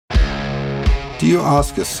Do you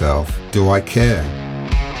ask yourself, do I care?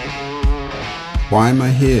 Why am I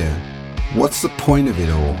here? What's the point of it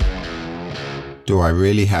all? Do I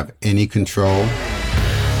really have any control?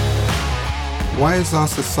 Why is our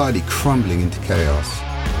society crumbling into chaos?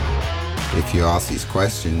 If you ask these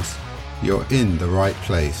questions, you're in the right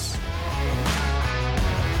place.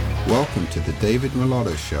 Welcome to the David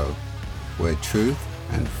Mulatto Show, where truth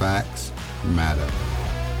and facts matter.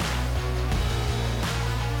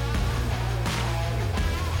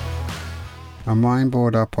 A mind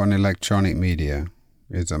brought up on electronic media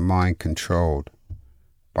is a mind controlled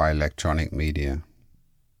by electronic media.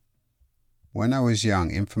 When I was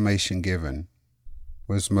young, information given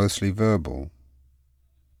was mostly verbal.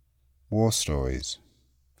 War stories,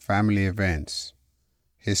 family events,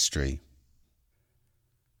 history.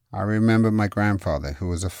 I remember my grandfather, who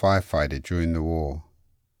was a firefighter during the war,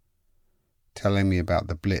 telling me about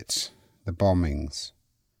the Blitz, the bombings.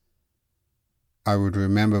 I would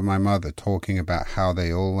remember my mother talking about how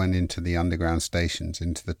they all went into the underground stations,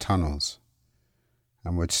 into the tunnels,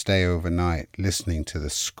 and would stay overnight listening to the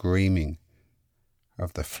screaming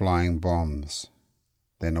of the flying bombs.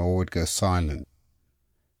 Then all would go silent,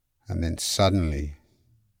 and then suddenly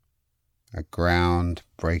a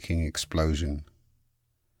ground-breaking explosion.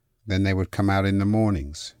 Then they would come out in the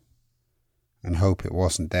mornings and hope it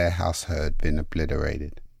wasn't their house had been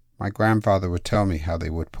obliterated. My grandfather would tell me how they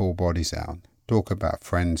would pull bodies out, talk about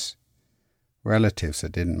friends, relatives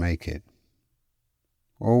that didn't make it.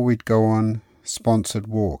 Or we'd go on sponsored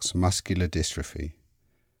walks, muscular dystrophy,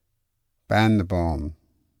 ban the bomb.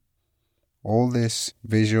 All this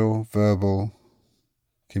visual, verbal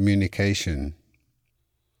communication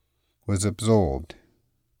was absorbed.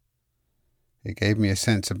 It gave me a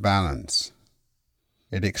sense of balance.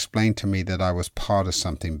 It explained to me that I was part of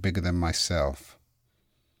something bigger than myself.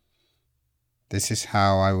 This is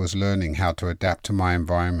how I was learning how to adapt to my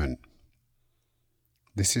environment.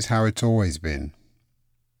 This is how it's always been.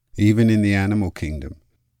 Even in the animal kingdom,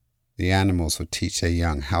 the animals would teach their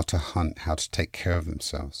young how to hunt, how to take care of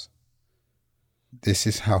themselves. This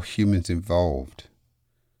is how humans evolved,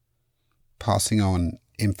 passing on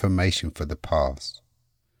information for the past.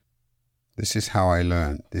 This is how I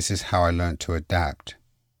learned. This is how I learned to adapt.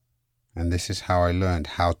 And this is how I learned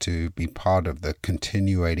how to be part of the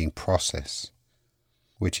continuating process,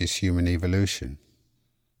 which is human evolution.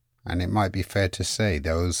 And it might be fair to say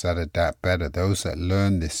those that adapt better, those that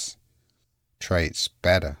learn these traits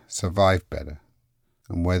better, survive better.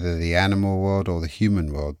 And whether the animal world or the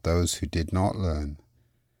human world, those who did not learn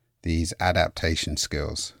these adaptation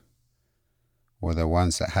skills were the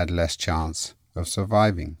ones that had less chance of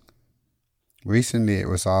surviving. Recently it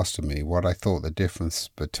was asked of me what I thought the difference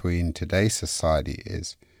between today's society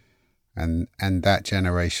is and that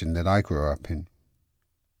generation that I grew up in.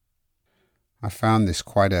 I found this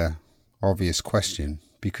quite an obvious question,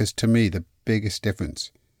 because to me the biggest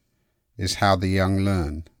difference is how the young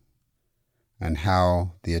learn and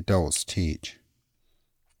how the adults teach.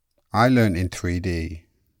 I learned in 3D.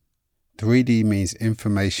 3D means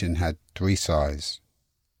information had three sides.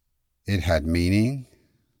 It had meaning,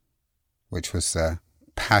 which was the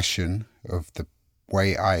passion of the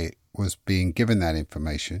way I was being given that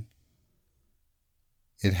information.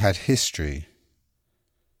 It had history,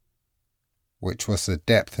 which was the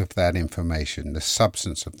depth of that information, the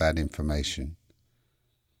substance of that information.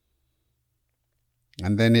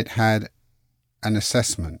 And then it had an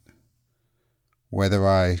assessment, whether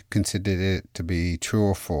I considered it to be true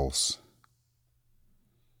or false.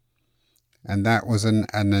 And that was an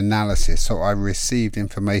analysis, so I received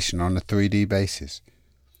information on a 3D basis.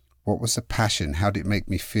 What was the passion? How did it make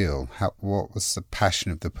me feel? What was the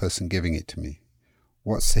passion of the person giving it to me?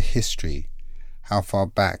 What's the history? How far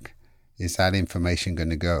back is that information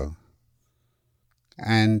going to go?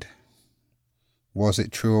 And was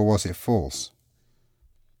it true or was it false?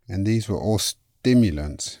 And these were all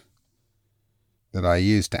stimulants that I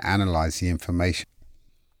used to analyze the information.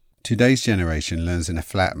 Today's generation learns in a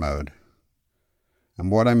flat mode.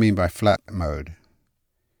 And what I mean by flat mode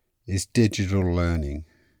is digital learning.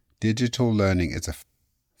 Digital learning is a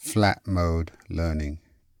flat mode learning,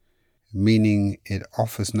 meaning it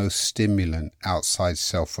offers no stimulant outside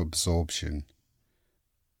self-absorption.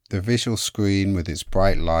 The visual screen with its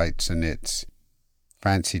bright lights and its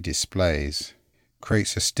fancy displays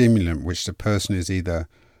creates a stimulant which the person is either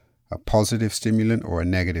a positive stimulant or a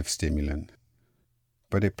negative stimulant,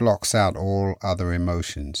 but it blocks out all other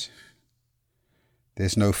emotions.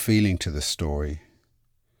 There's no feeling to the story.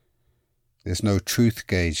 There's no truth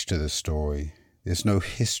gauge to the story. There's no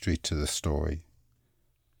history to the story.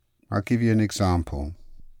 I'll give you an example.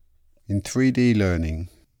 In 3D learning,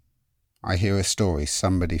 I hear a story,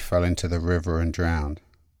 somebody fell into the river and drowned.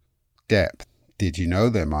 Depth. Did you know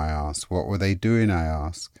them, I ask. What were they doing, I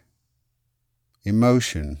ask.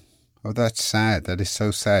 Emotion. Oh, that's sad. That is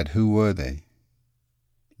so sad. Who were they?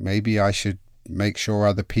 Maybe I should make sure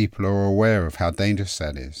other people are aware of how dangerous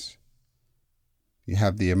that is. You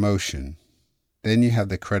have the emotion. Then you have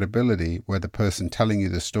the credibility, where the person telling you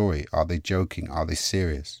the story, are they joking? Are they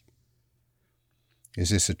serious? Is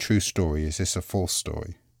this a true story? Is this a false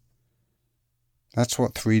story? That's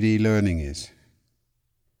what 3D learning is.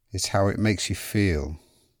 It's how it makes you feel.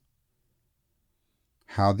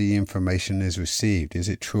 How the information is received. Is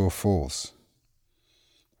it true or false?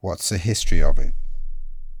 What's the history of it?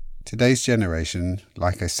 Today's generation,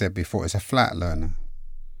 like I said before, is a flat learner.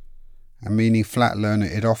 And meaning flat learner,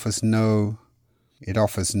 it offers no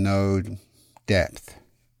depth.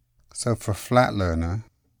 So for a flat learner,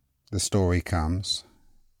 the story comes,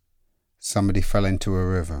 somebody fell into a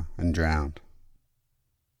river and drowned.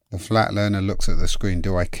 The flat learner looks at the screen.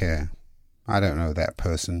 Do I care? I don't know that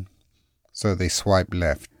person. So they swipe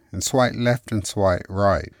left. And swipe left and swipe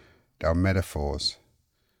right. They are metaphors.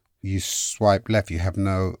 You swipe left, you have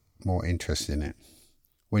no more interest in it.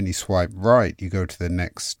 When you swipe right, you go to the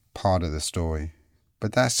next part of the story.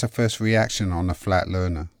 But that's the first reaction on a flat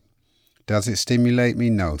learner. Does it stimulate me?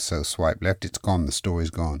 No. So swipe left, it's gone. The story's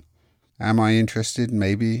gone. Am I interested?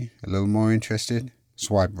 Maybe a little more interested?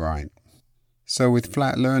 Swipe right. So with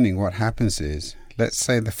flat learning, what happens is, let's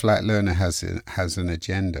say the flat learner has an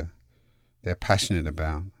agenda they're passionate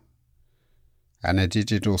about, and a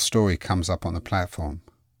digital story comes up on the platform.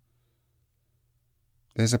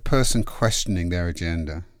 There's a person questioning their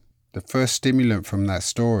agenda. The first stimulant from that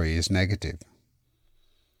story is negative.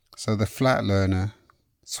 So the flat learner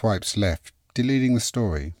swipes left, deleting the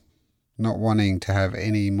story, not wanting to have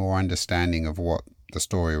any more understanding of what the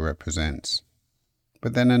story represents.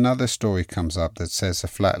 But then another story comes up that says the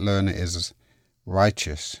flat learner is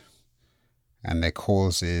righteous and their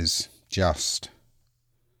cause is just.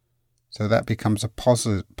 So that becomes a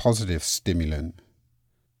positive stimulant.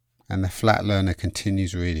 And the flat learner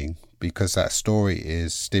continues reading because that story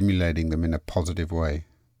is stimulating them in a positive way.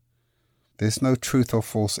 There's no truth or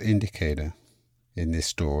false indicator in this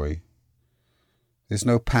story. There's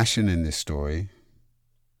no passion in this story.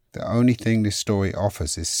 The only thing this story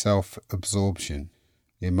offers is self-absorption.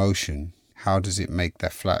 Emotion. How does it make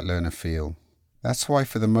that flat learner feel? That's why,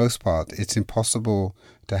 for the most part, it's impossible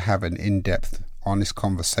to have an in-depth, honest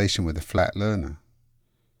conversation with a flat learner.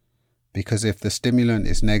 Because if the stimulant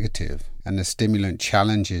is negative and the stimulant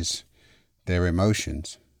challenges their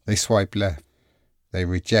emotions, they swipe left. They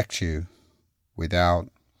reject you without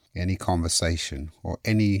any conversation or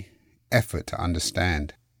any effort to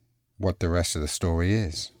understand what the rest of the story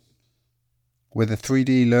is. With a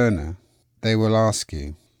 3D learner, they will ask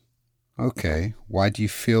you, okay, why do you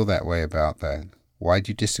feel that way about that? Why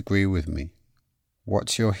do you disagree with me?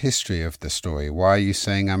 What's your history of the story? Why are you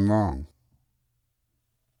saying I'm wrong?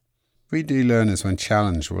 3D learners, when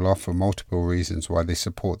challenged, will offer multiple reasons why they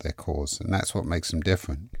support their cause, and that's what makes them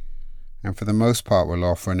different. And for the most part will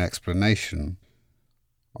offer an explanation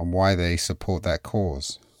on why they support that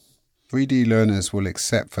cause. 3D learners will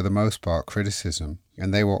accept, for the most part, criticism,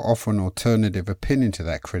 and they will offer an alternative opinion to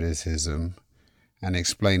that criticism and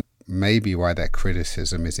explain maybe why that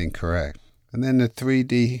criticism is incorrect. And then the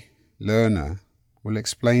 3D learner will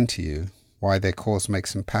explain to you why their cause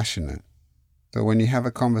makes them passionate. So when you have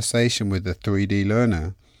a conversation with the 3D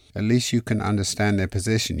learner, at least you can understand their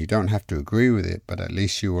position. You don't have to agree with it, but at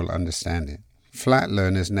least you will understand it. Flat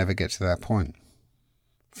learners never get to that point.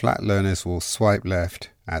 Flat learners will swipe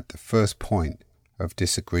left at the first point of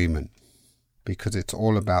disagreement because it's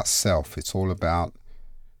all about self. It's all about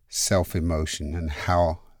self-emotion and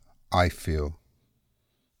how I feel.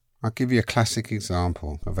 I'll give you a classic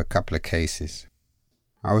example of a couple of cases.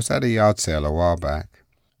 I was at a yard sale a while back,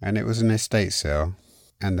 and it was an estate sale,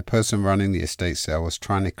 and the person running the estate sale was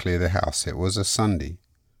trying to clear the house. It was a Sunday.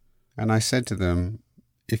 And I said to them,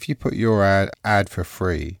 if you put your ad for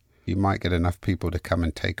free, you might get enough people to come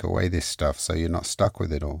and take away this stuff so you're not stuck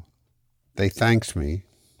with it all. They thanked me.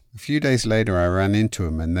 A few days later, I ran into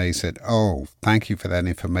them and they said, oh, thank you for that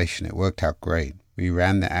information. It worked out great. We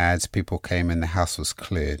ran the ads, people came and the house was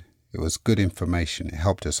cleared. It was good information. It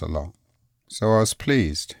helped us a lot. So I was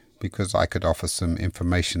pleased because I could offer some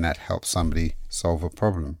information that helped somebody solve a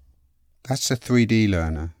problem. That's a 3D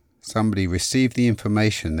learner. Somebody received the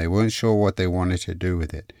information. They weren't sure what they wanted to do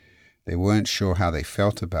with it. They weren't sure how they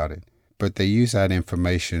felt about it. But they used that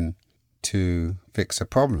information to fix a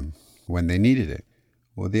problem when they needed it.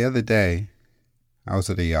 Well, the other day, I was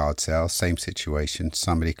at a yard sale, same situation,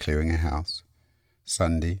 somebody clearing a house,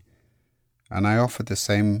 Sunday. and I offered the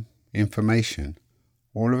same information.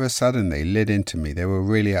 All of a sudden, they lit into me. They were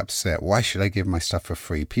really upset. Why should I give my stuff for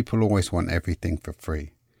free? People always want everything for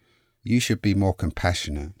free. You should be more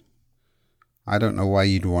compassionate. I don't know why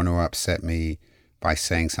you'd want to upset me by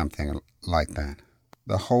saying something like that.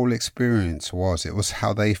 The whole experience it was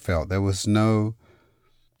how they felt. There was no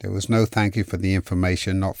thank you for the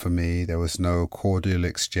information, not for me. There was no cordial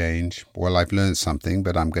exchange. Well, I've learned something,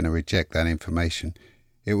 but I'm going to reject that information.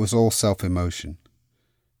 It was all self-emotion.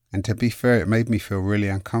 And to be fair, it made me feel really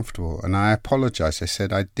uncomfortable. And I apologized. I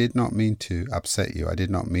said, I did not mean to upset you. I did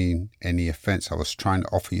not mean any offense. I was trying to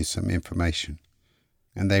offer you some information.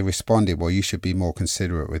 And they responded, well, you should be more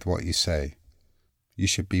considerate with what you say. You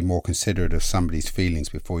should be more considerate of somebody's feelings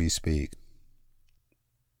before you speak.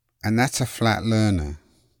 And that's a flat learner.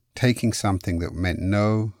 Taking something that meant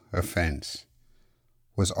no offense,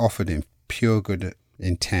 was offered in pure good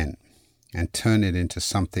intent, and turn it into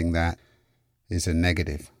something that is a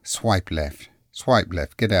negative. Swipe left,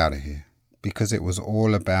 get out of here. Because it was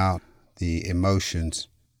all about the emotions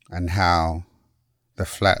and how the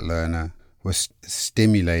flat learner was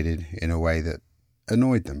stimulated in a way that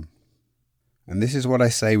annoyed them. And this is what I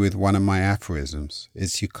say with one of my aphorisms,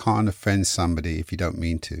 is you can't offend somebody if you don't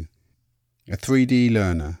mean to. A 3D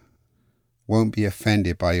learner won't be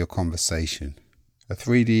offended by your conversation. A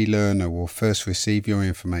 3D learner will first receive your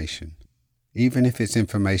information, even if it's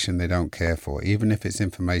information they don't care for, even if it's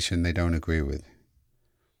information they don't agree with.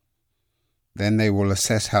 Then they will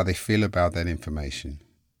assess how they feel about that information,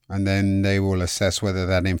 and then they will assess whether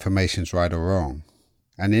that information's right or wrong.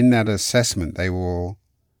 And in that assessment, they will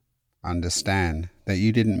understand that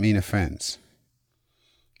you didn't mean offense.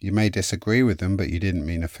 You may disagree with them, but you didn't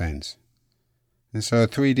mean offense. And so a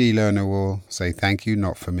 3D learner will say, thank you,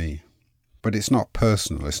 not for me. But it's not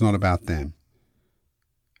personal. It's not about them.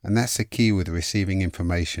 And that's the key with receiving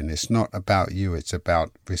information. It's not about you. It's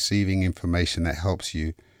about receiving information that helps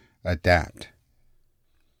you adapt,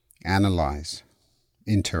 analyze,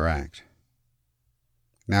 interact.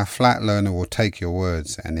 Now, a flat learner will take your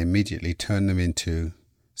words and immediately turn them into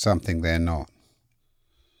something they're not,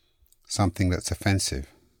 something that's offensive.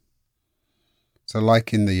 So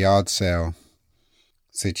like in the yard sale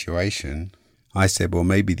situation, I said, well,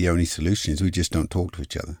 maybe the only solution is we just don't talk to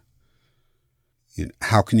each other.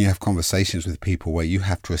 How can you have conversations with people where you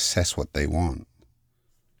have to assess what they want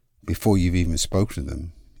before you've even spoken to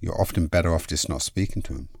them? You're often better off just not speaking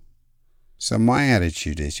to them. So my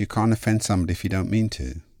attitude is you can't offend somebody if you don't mean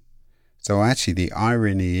to. So actually the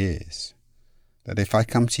irony is that if I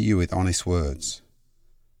come to you with honest words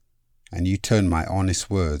and you turn my honest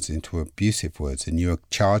words into abusive words and you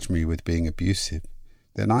charge me with being abusive,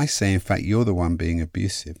 then I say, in fact, you're the one being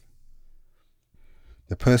abusive.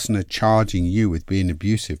 The person charging you with being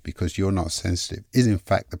abusive because you're not sensitive is, in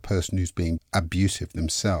fact, the person who's being abusive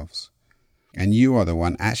themselves. And you are the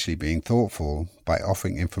one actually being thoughtful by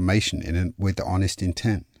offering information with the honest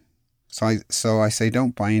intent. So I say,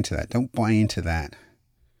 don't buy into that. Don't buy into that.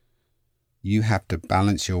 You have to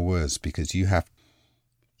balance your words because you have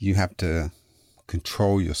to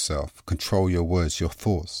control yourself, control your words, your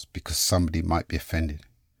thoughts, because somebody might be offended.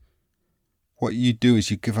 What you do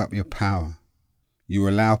is you give up your power. You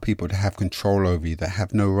allow people to have control over you that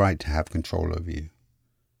have no right to have control over you.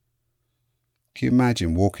 Can you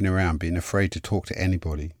imagine walking around being afraid to talk to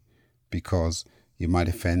anybody because you might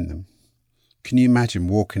offend them? Can you imagine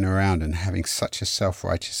walking around and having such a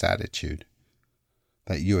self-righteous attitude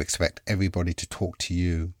that you expect everybody to talk to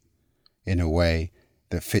you in a way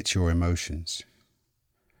that fits your emotions?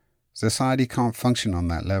 Society can't function on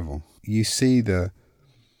that level. You see the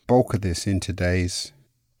bulk of this in today's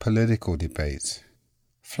political debates.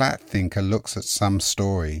 Flat thinker looks at some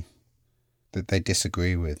story that they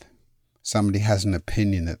disagree with. Somebody has an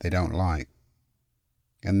opinion that they don't like,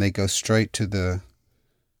 and they go straight to that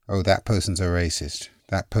person's a racist,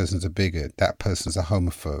 that person's a bigot, that person's a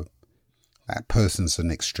homophobe, that person's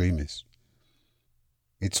an extremist.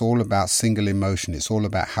 It's all about single emotion. It's all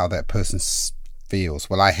about how that person feels.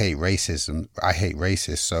 Well, I hate racism. I hate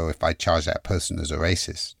racists, so if I charge that person as a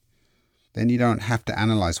racist, then you don't have to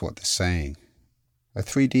analyze what they're saying. A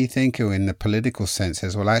 3D thinker in the political sense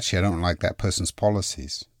says, well, actually, I don't like that person's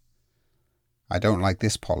policies. I don't like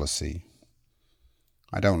this policy.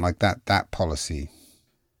 I don't like that policy.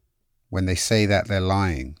 When they say that, they're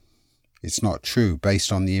lying. It's not true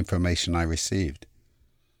based on the information I received.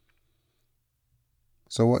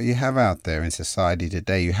 So what you have out there in society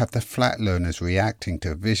today, you have the flat learners reacting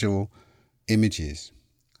to visual images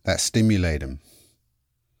that stimulate them.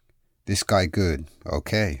 This guy good,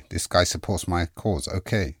 okay. This guy supports my cause,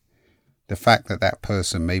 okay. The fact that that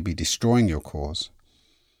person may be destroying your cause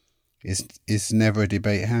is never a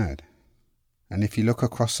debate had. And if you look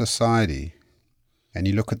across society and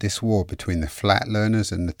you look at this war between the flat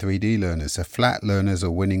learners and the 3D learners, the flat learners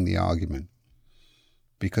are winning the argument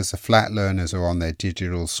because the flat learners are on their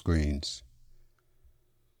digital screens.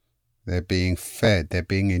 They're being fed, they're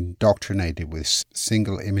being indoctrinated with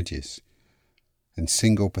single images and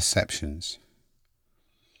single perceptions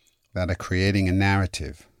that are creating a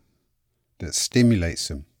narrative that stimulates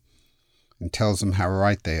them and tells them how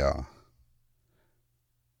right they are.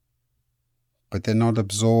 But they're not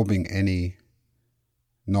absorbing any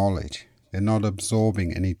knowledge. They're not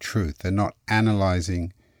absorbing any truth. They're not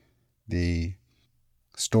analyzing the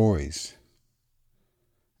stories.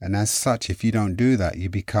 And as such, if you don't do that, you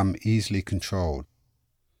become easily controlled.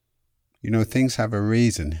 You know, things have a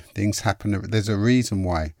reason. Things happen. There's a reason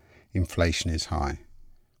why inflation is high.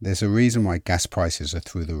 There's a reason why gas prices are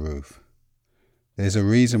through the roof. There's a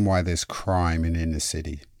reason why there's crime in inner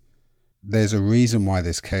city. There's a reason why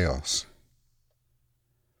there's chaos.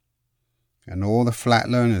 And all the flat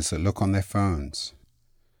learners that look on their phones,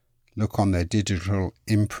 look on their digital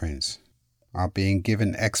imprints, are being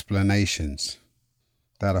given explanations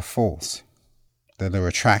that are false, that are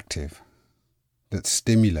attractive, that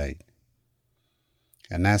stimulate.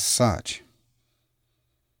 And as such,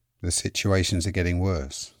 the situations are getting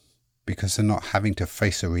worse because they're not having to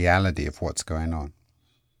face the reality of what's going on.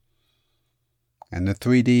 And the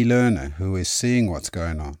 3D learner who is seeing what's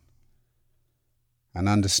going on and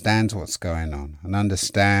understands what's going on and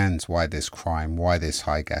understands why there's crime, why there's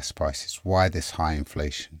high gas prices, why there's high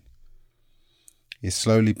inflation, is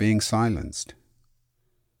slowly being silenced.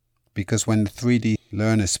 Because when the 3D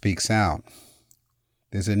learner speaks out,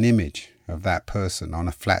 there's an image of that person on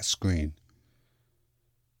a flat screen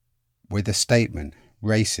with a statement,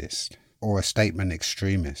 racist, or a statement,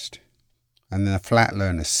 extremist. And then a flat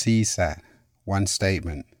learner sees that one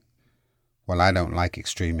statement, well, I don't like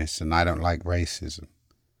extremists and I don't like racism.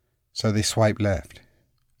 So they swipe left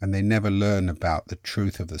and they never learn about the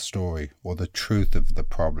truth of the story or the truth of the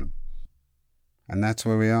problem. And that's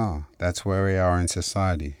where we are. That's where we are in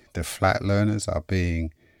society. The flat learners are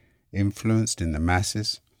being influenced in the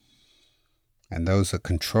masses, and those that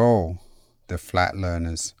control the flat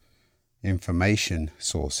learners' information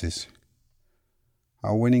sources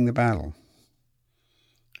are winning the battle.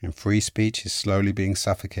 And free speech is slowly being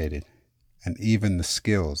suffocated. And even the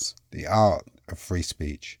skills, the art of free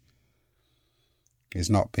speech, is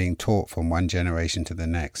not being taught from one generation to the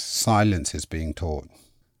next. Silence is being taught.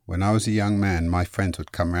 When I was a young man, my friends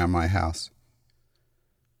would come around my house.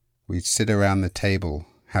 We'd sit around the table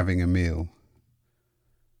having a meal,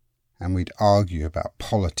 and we'd argue about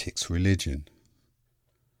politics, religion,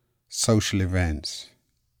 social events,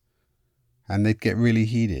 and they'd get really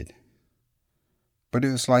heated. But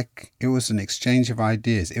it was like it was an exchange of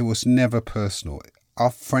ideas. It was never personal.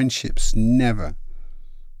 Our friendships never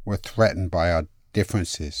were threatened by our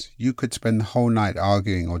differences. You could spend the whole night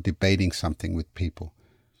arguing or debating something with people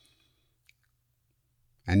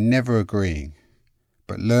and never agreeing,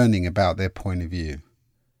 but learning about their point of view.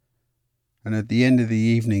 And at the end of the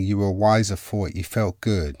evening, you were wiser for it. You felt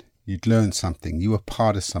good. You'd learned something. You were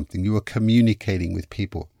part of something. You were communicating with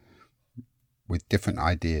people with different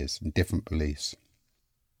ideas and different beliefs.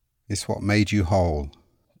 It's what made you whole.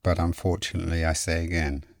 But unfortunately, I say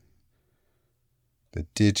again, the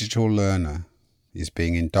digital learner is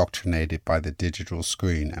being indoctrinated by the digital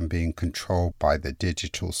screen and being controlled by the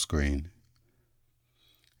digital screen.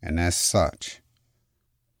 And as such,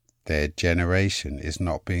 their generation is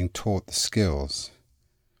not being taught the skills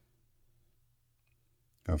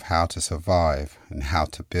of how to survive and how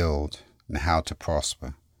to build and how to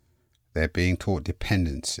prosper. They're being taught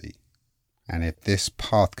dependency. And if this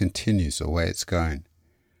path continues the way it's going,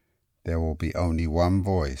 there will be only one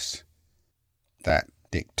voice that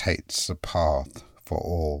dictates the path for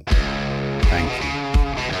all. Thank you.